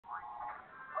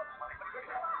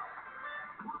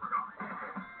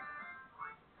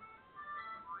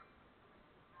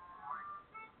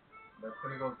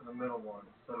go to the middle one.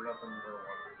 Set it up in the middle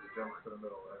one. It jumps to the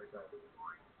middle every time.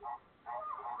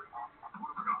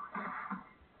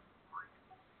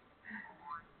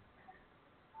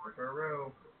 Real.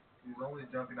 He's only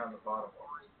jumping on the bottom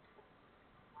one.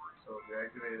 So if you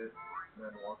activate it, and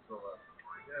then walk to the left.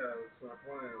 Yeah, that's my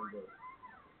plan, but...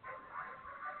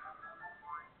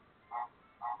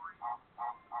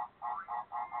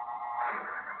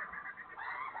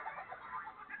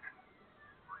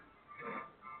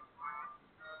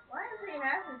 Why does he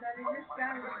have it that he just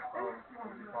got his first one?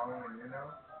 Is he following you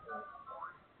now?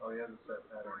 Oh, he has a set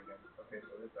pattern again. Okay,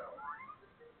 so hit that one.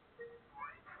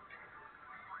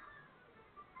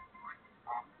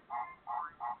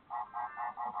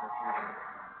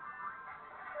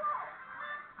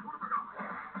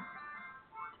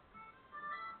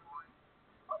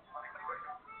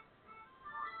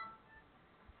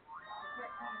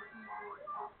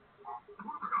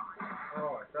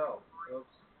 Oh, I fell.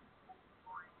 Oops.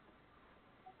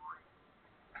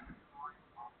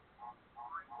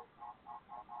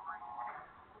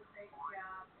 Great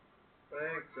job.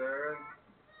 Thanks, Aaron.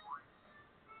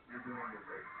 You're doing good,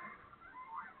 babe.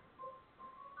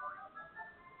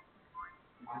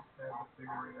 You just had to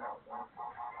figure it out. What?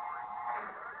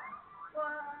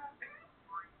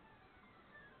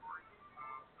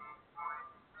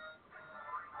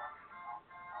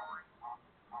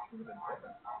 Should have been dead.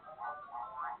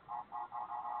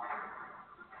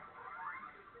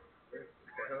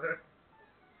 Skyler?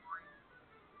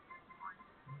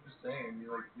 I'm just saying, you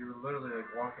were literally like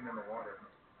walking in the water.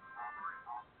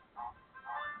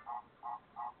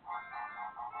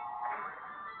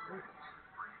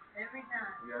 Every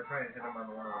time. You gotta try and hit him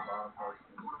on one of the bottom parts.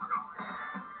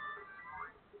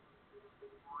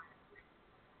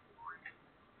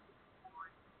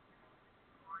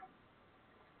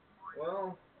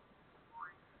 Well,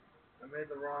 I made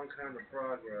the wrong kind of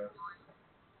progress.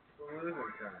 The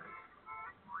losing kind.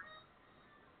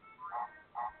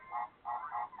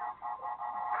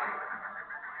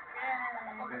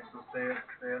 Yeah. Okay, so stay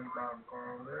in the bottom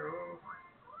corner over there. Ooh.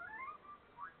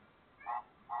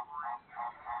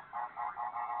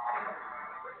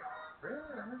 Yeah.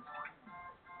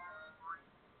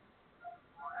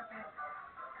 Okay.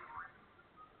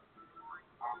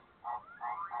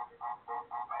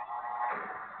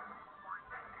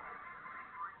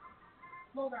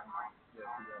 Hold on. Yeah,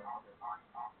 do that one.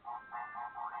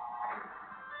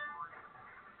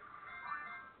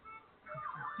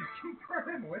 You keep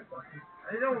running with us.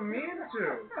 I don't mean to.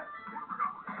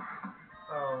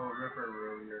 Oh, Ripper,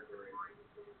 Roo, you're great.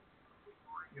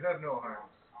 You have no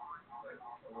harms. Like, a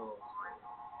little.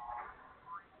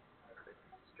 I think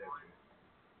it's sketchy.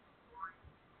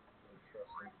 Really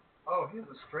trusting. Oh, he has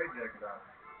a straight jacket on.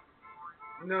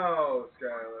 No,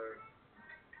 Skyler.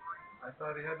 I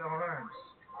thought he had no harms.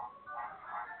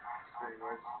 See,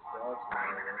 my thoughts were over.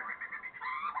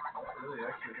 That really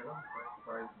actually hit him. That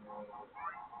surprised me a little bit.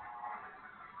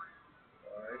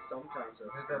 I sometimes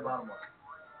have Hit that bottom one. That's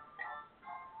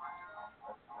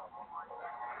the top one.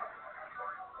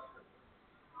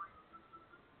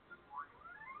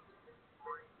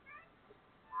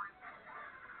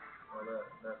 Oh,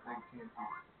 that big TNT.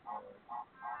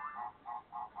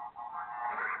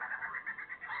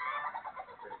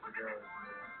 Okay, figure out his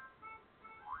name.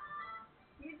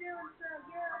 You're doing so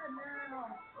good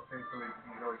now. Okay, so he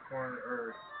goes corner,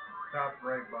 or top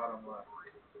right, bottom left.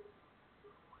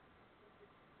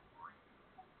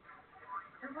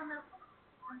 Jump on that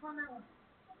one.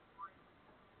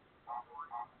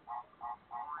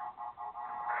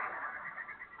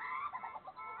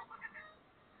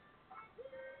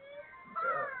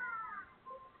 Yeah.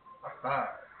 High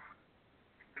five.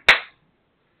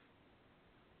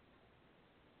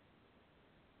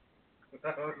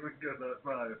 That was a good high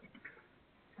five.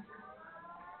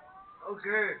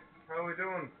 Okay, how are we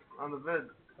doing on the vid? This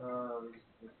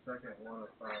is the second one of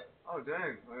 5. Oh,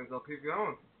 dang. I guess I'll keep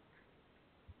going.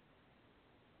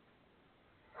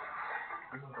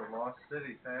 This is the Lost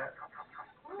City, Pat.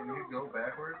 Can you go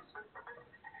backwards?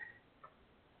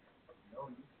 No,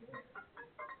 you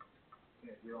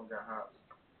can't. You don't got hops.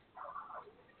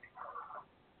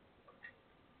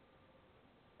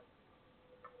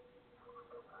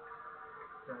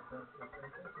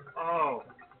 Oh.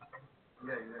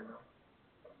 Yeah, you didn't know.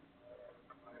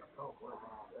 Oh, what is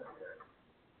that guy?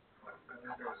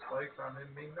 There's spikes on him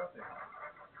mean nothing.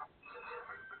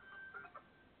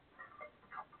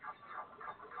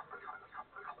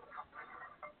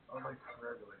 Oh, like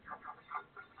congratulations.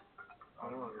 I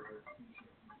don't know.